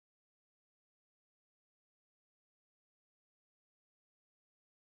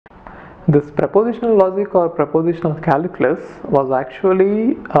This propositional logic or propositional calculus was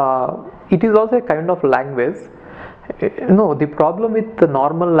actually, it is also a kind of language. No, the problem with the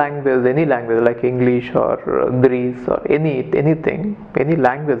normal language, any language like English or Greece or anything, any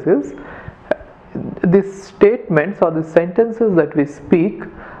language is, these statements or the sentences that we speak,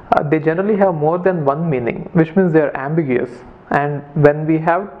 they generally have more than one meaning, which means they are ambiguous. And when we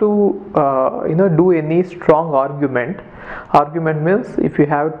have to do any strong argument means if you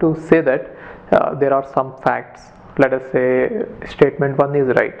have to say that there are some facts, let us say statement 1 is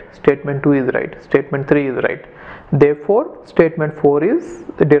right, statement 2 is right, statement 3 is right, therefore statement 4 is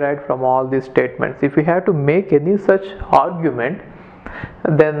derived from all these statements. If we have to make any such argument,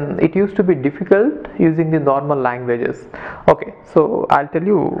 then it used to be difficult using the normal languages. Okay, so I'll tell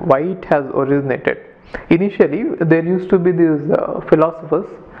you why it has originated. Initially there used to be these philosophers.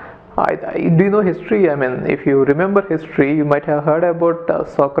 Do you know history? I mean, if you remember history, you might have heard about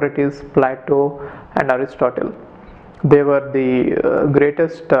Socrates, Plato and Aristotle. They were the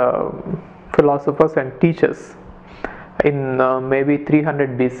greatest philosophers and teachers in maybe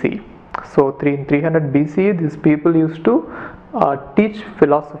 300 BC. So in 300 BC, these people used to teach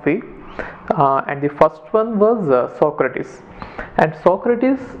philosophy, and the first one was Socrates. And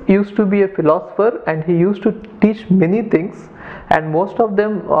Socrates used to be a philosopher, and he used to teach many things, and most of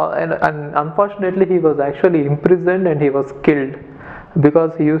them and unfortunately he was actually imprisoned and he was killed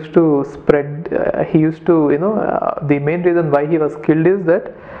because he used to spread the main reason why he was killed is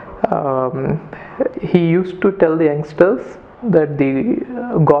that he used to tell the youngsters that the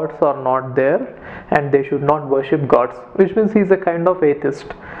gods are not there and they should not worship gods, which means he is a kind of atheist,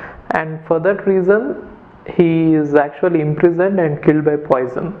 and for that reason he is actually imprisoned and killed by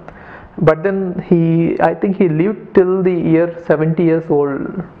poison. But then I think he lived till the year 70 years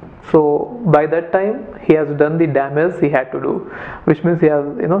old, so by that time he has done the damage he had to do, which means he has,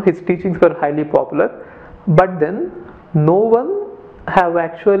 his teachings were highly popular, but then no one have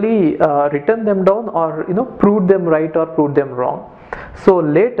actually written them down or proved them right or proved them wrong. So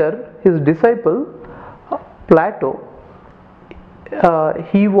later his disciple Plato,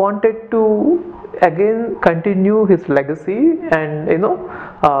 he wanted to again continue his legacy and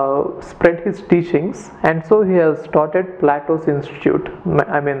spread his teachings, and so he has started Plato's Institute.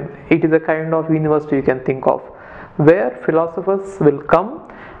 I mean, it is a kind of university you can think of, where philosophers will come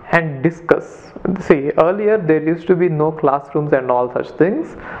and discuss. See, earlier there used to be no classrooms and all such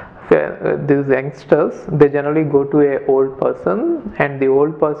things. These youngsters, they generally go to a old person, and the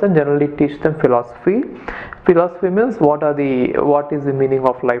old person generally teach them philosophy. Philosophy means what is the meaning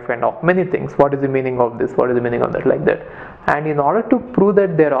of life and of many things, what is the meaning of this, what is the meaning of that, like that. And in order to prove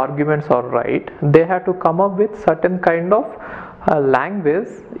that their arguments are right, they have to come up with certain kind of language.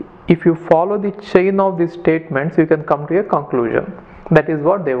 If you follow the chain of these statements, you can come to a conclusion. That is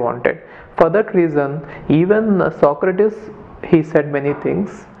what they wanted. For that reason, even Socrates, he said many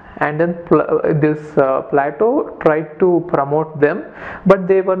things, and then Plato tried to promote them, but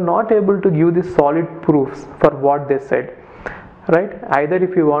they were not able to give the solid proofs for what they said, right? Either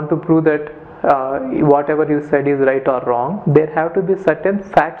if you want to prove that whatever you said is right or wrong, there have to be certain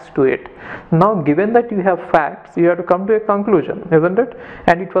facts to it. Now given that you have facts, you have to come to a conclusion, isn't it?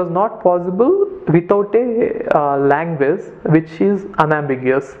 And it was not possible without a language which is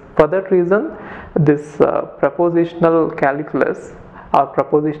unambiguous. For that reason, this propositional calculus or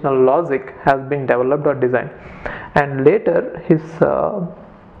propositional logic has been developed or designed. And later his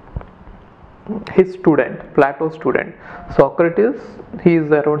student, Plato's student Socrates, he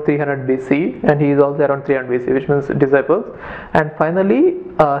is around 300 BC and he is also around 300 BC, which means disciples. And finally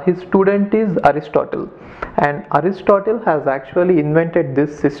his student is Aristotle, and Aristotle has actually invented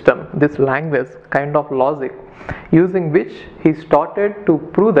this system, this language kind of logic, using which he started to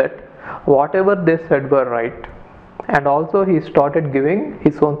prove that whatever they said were right. And also he started giving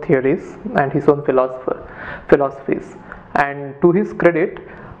his own theories and his own philosophies. And to his credit,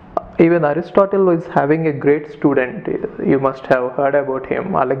 even Aristotle was having a great student. You must have heard about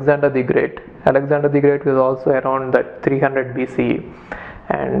him, Alexander the Great. Alexander the Great was also around that 300 BC,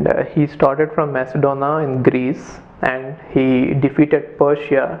 and he started from Macedonia in Greece, and he defeated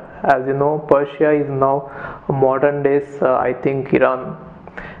Persia. As you know, Persia is now modern days I think Iran,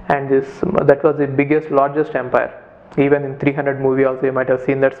 and that was the largest empire. Even in 300 movie also you might have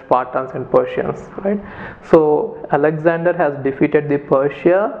seen that Spartans and Persians, right? So Alexander has defeated the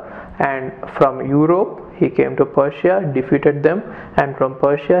Persia, and from Europe he came to Persia, defeated them, and from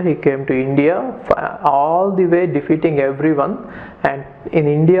Persia he came to India, all the way defeating everyone. And in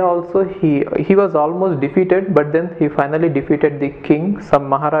India also he was almost defeated, but then he finally defeated the king, some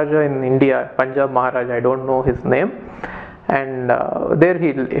Maharaja in India, Punjab Maharaja, I don't know his name. and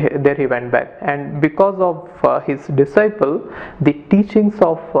there he went back. And because of his disciple, the teachings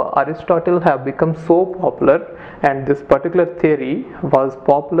of Aristotle have become so popular, and this particular theory was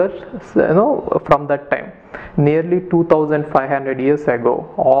popular, from that time. Nearly 2500 years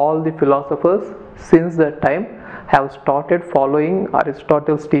ago, all the philosophers since that time have started following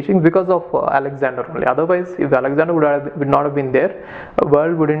Aristotle's teachings because of Alexander only. Otherwise, if Alexander would not have been there, the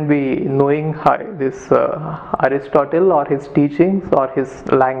world wouldn't be knowing this Aristotle or his teachings or his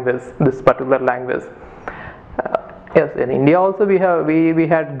language, this particular language. Yes, in India also we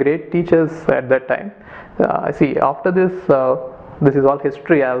had great teachers at that time. See, after this, this is all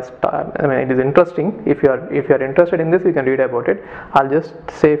history. I mean, it is interesting. If you are interested in this, you can read about it. I'll just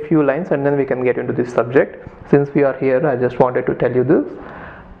say a few lines and then we can get into this subject. Since we are here, I just wanted to tell you this.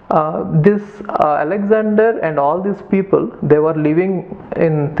 Alexander and all these people, they were living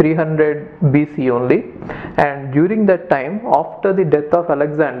in 300 BC only, and during that time, after the death of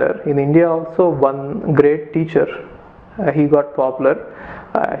Alexander, in India also one great teacher, he got popular.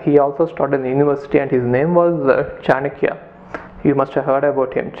 He also started a university, and his name was Chanakya. You must have heard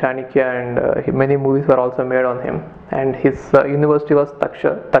about him, Chanakya, and many movies were also made on him. And his university was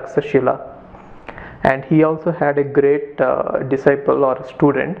Takshashila. And he also had a great disciple or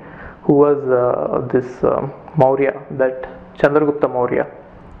student who was this Maurya, that Chandragupta Maurya.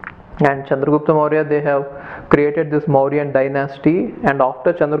 And Chandragupta Maurya, they have created this Mauryan dynasty, and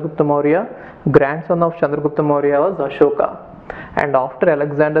after Chandragupta Maurya, grandson of Chandragupta Maurya was Ashoka. And after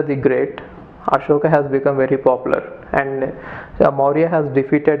Alexander the Great, Ashoka has become very popular, and Maurya has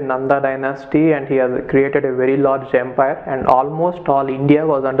defeated Nanda dynasty, and he has created a very large empire, and almost all India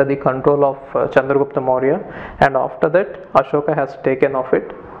was under the control of Chandragupta Maurya. And after that, Ashoka has taken off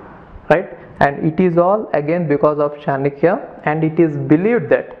it, right? And it is all again because of Chanakya, and it is believed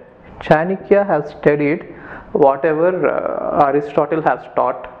that Chanakya has studied whatever Aristotle has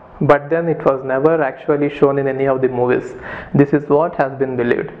taught, but then it was never actually shown in any of the movies. This is what has been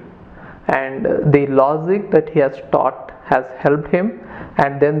believed, and the logic that he has taught has helped him,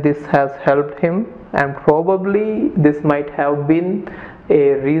 and then this has helped him, and probably this might have been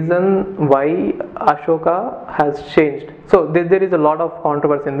a reason why Ashoka has changed. So there is a lot of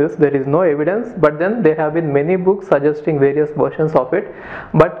controversy in this. There is no evidence, but then there have been many books suggesting various versions of it.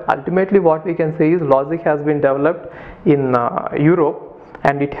 But ultimately what we can say is logic has been developed in Europe,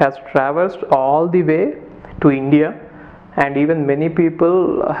 and it has traversed all the way to India, and even many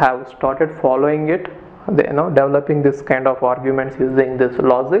people have started following it, developing this kind of arguments using this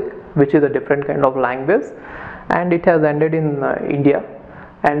logic, which is a different kind of language, and it has ended in India,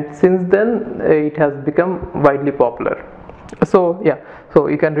 and since then it has become widely popular. So yeah, so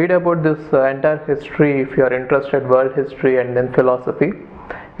you can read about this entire history if you are interested, world history and then philosophy,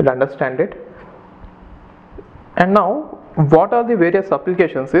 you'll understand it. And now, what are the various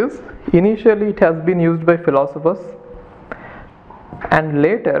applications is, initially it has been used by philosophers, and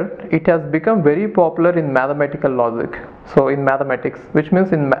later it has become very popular in mathematical logic. So in mathematics, which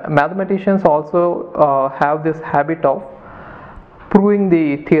means in mathematicians also have this habit of proving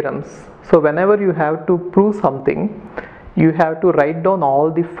the theorems. So whenever you have to prove something, you have to write down all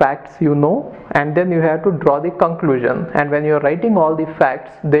the facts you know, and then you have to draw the conclusion. And when you are writing all the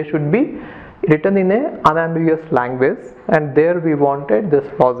facts, they should be written in a unambiguous language, and there we wanted this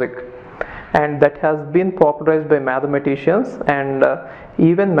logic, and that has been popularized by mathematicians, and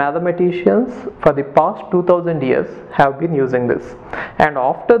even mathematicians for the past 2000 years have been using this. And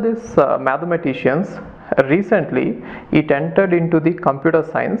after this mathematicians, recently it entered into the computer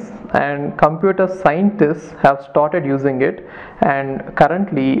science, and computer scientists have started using it, and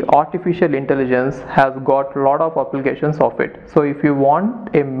currently artificial intelligence has got a lot of applications of it. So if you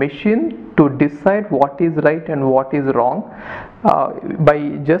want a machine to decide what is right and what is wrong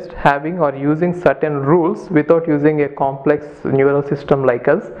by just having or using certain rules without using a complex neural system like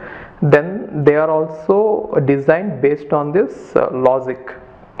us, then they are also designed based on this logic.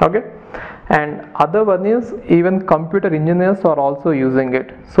 Okay, and other one is even computer engineers are also using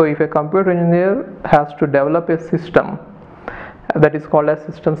it. So if a computer engineer has to develop a system, that is called as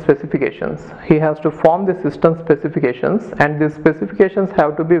system specifications, he has to form the system specifications, and these specifications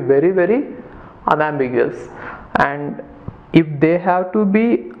have to be very, very unambiguous. And if they have to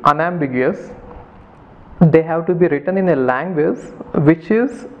be unambiguous, they have to be written in a language which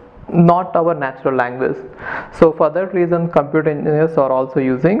is not our natural language. So for that reason, computer engineers are also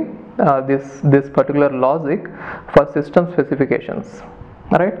using this particular logic for system specifications,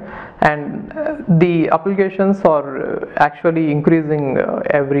 right? And the applications are actually increasing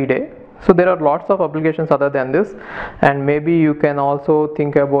every day. So there are lots of applications other than this, and maybe you can also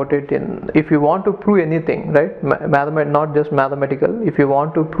think about it in, if you want to prove anything, right, not just mathematical, if you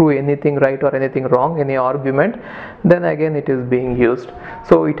want to prove anything right or anything wrong, any argument, then again it is being used.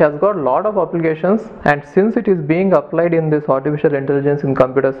 So it has got a lot of applications, and since it is being applied in this artificial intelligence in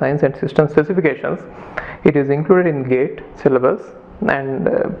computer science and system specifications, it is included in GATE syllabus, and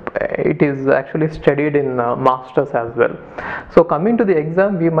it is actually studied in masters as well. So coming to the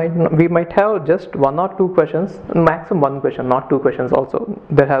exam, we might have just one or two questions, maximum one question, not two questions. Also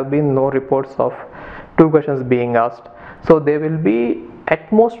there have been no reports of two questions being asked, so there will be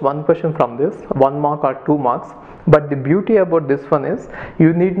at most one question from this, 1 mark or 2 marks. But the beauty about this one is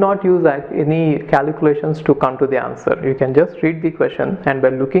you need not use any calculations to come to the answer. You can just read the question, and by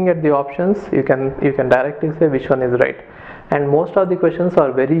looking at the options, you can directly say which one is right. And most of the questions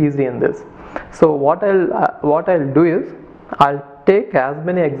are very easy in this. So what I'll do is I'll take as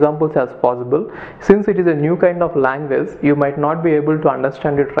many examples as possible. Since it is a new kind of language, you might not be able to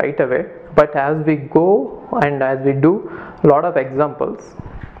understand it right away, but as we go and as we do a lot of examples,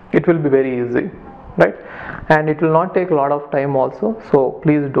 it will be very easy, right? And it will not take a lot of time also, so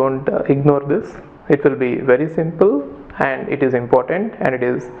please don't ignore this. It will be very simple, and it is important, and it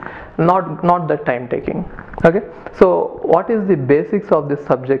is not that time taking. Okay, so what is the basics of this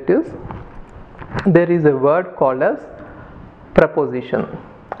subject is, there is a word called as preposition.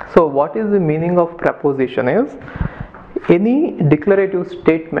 So what is the meaning of preposition is, any declarative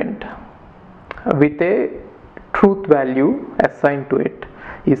statement with a truth value assigned to it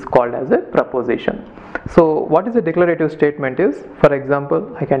is called as a preposition. So what is a declarative statement is, for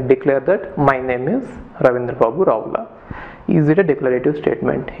example, I can declare that my name is Ravindrababu Ravula. Is it a declarative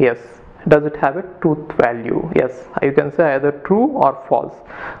statement? Yes. Does it have a truth value? Yes. You can say either true or false.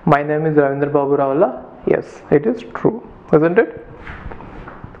 My name is Ravindrababu Ravula. Yes, it is true, isn't it?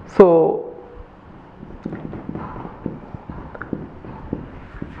 So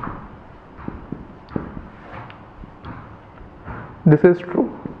this is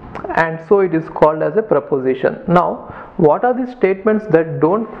true, and so it is called as a preposition. Now, what are the statements that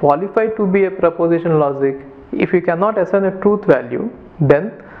don't qualify to be a preposition logic? If you cannot assign a truth value,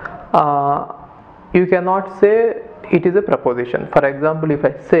 then you cannot say it is a preposition. For example, if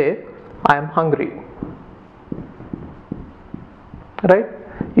I say I am hungry, right,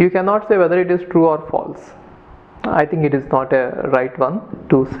 you cannot say whether it is true or false. I think it is not a right one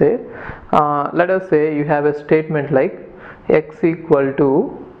to say. Let us say you have a statement like x equal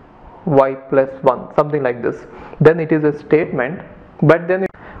to y plus 1, something like this. Then it is a statement, but then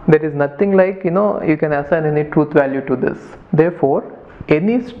there is nothing like, you can assign any truth value to this. Therefore,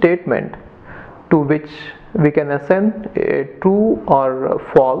 any statement to which we can assign a true or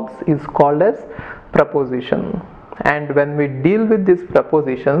false is called as preposition. And when we deal with these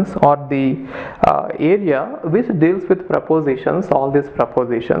prepositions, or the area which deals with prepositions, all these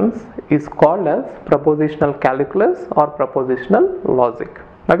prepositions is called as propositional calculus or propositional logic.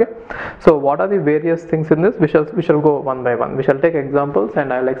 Okay, so what are the various things in this? We shall go one by one. We shall take examples,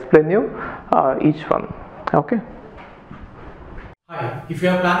 and I'll explain you each one. Okay. Hi, if you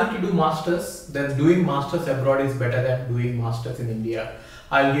are planning to do masters, then doing masters abroad is better than doing masters in India.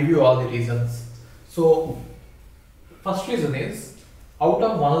 I'll give you all the reasons. So first reason is, out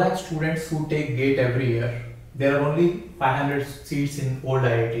of 1 lakh students who take GATE every year, there are only 500 seats in old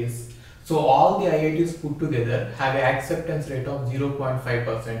IITs. So all the IITs put together have an acceptance rate of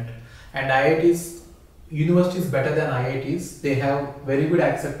 0.5%, and IITs, universities better than IITs, they have very good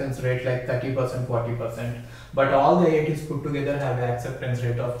acceptance rate like 30%, 40%, but all the IITs put together have an acceptance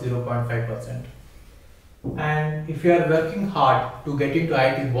rate of 0.5%. And if you are working hard to get into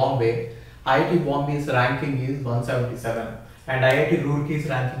IIT Bombay's ranking is 177, and IIT Roorkee's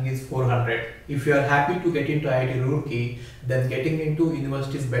ranking is 400. If you are happy to get into IIT Roorkee, then getting into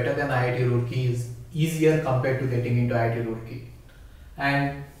universities better than IIT Roorkee is easier compared to getting into IIT Roorkee.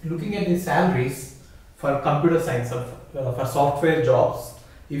 And looking at the salaries for computer science, for software jobs,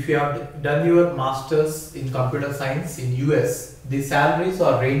 if you have done your masters in computer science in US, the salaries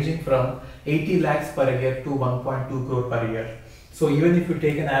are ranging from 80 lakhs per year to 1.2 crore per year. So even if you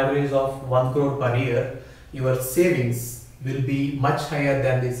take an average of 1 crore per year, your savings will be much higher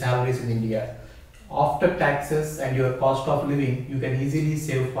than the salaries in India. After taxes and your cost of living, you can easily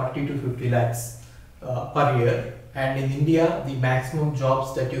save 40 to 50 lakhs per year. And in India, the maximum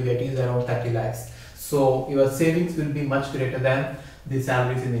jobs that you get is around 30 lakhs. So your savings will be much greater than the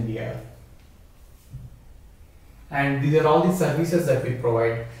salaries in India. And these are all the services that we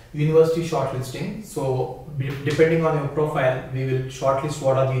provide. University shortlisting. So depending on your profile, we will shortlist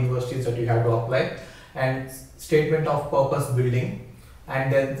what are the universities that you have to apply, and statement of purpose building,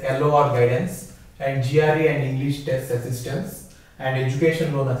 and then LOR guidance, and GRE and English test assistance, and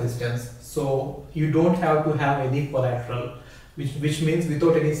education loan assistance. So you don't have to have any collateral, which means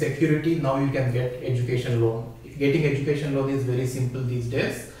without any security, now you can get education loan. Getting education loan is very simple these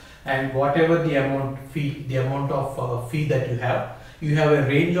days, and whatever the amount of fee that you have a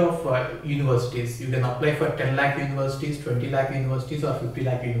range of universities. You can apply for 10 lakh universities, 20 lakh universities, or 50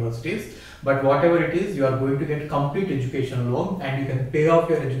 lakh universities. But whatever it is, you are going to get complete education loan, and you can pay off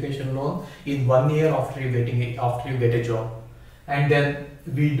your education loan in 1 year after you get a job. And then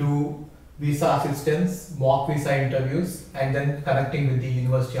we do visa assistance, mock visa interviews, and then connecting with the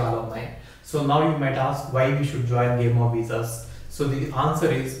university alumni. So now you might ask why we should join Game of Visas. So the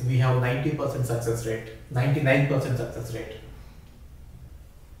answer is we have 90% success rate, 99% success rate.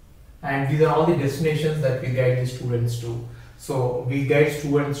 And these are all the destinations that we guide the students to. So we guide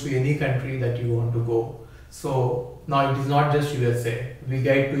students to any country that you want to go. So now it is not just USA. We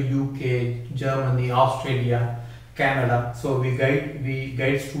guide to UK, Germany, Australia, Canada. So we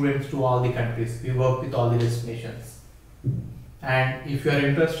guide students to all the countries. We work with all the destinations. And if you are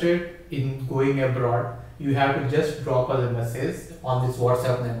interested in going abroad, you have to just drop us a message on this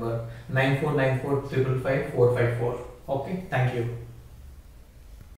WhatsApp number 9494 555 454. Okay, thank you.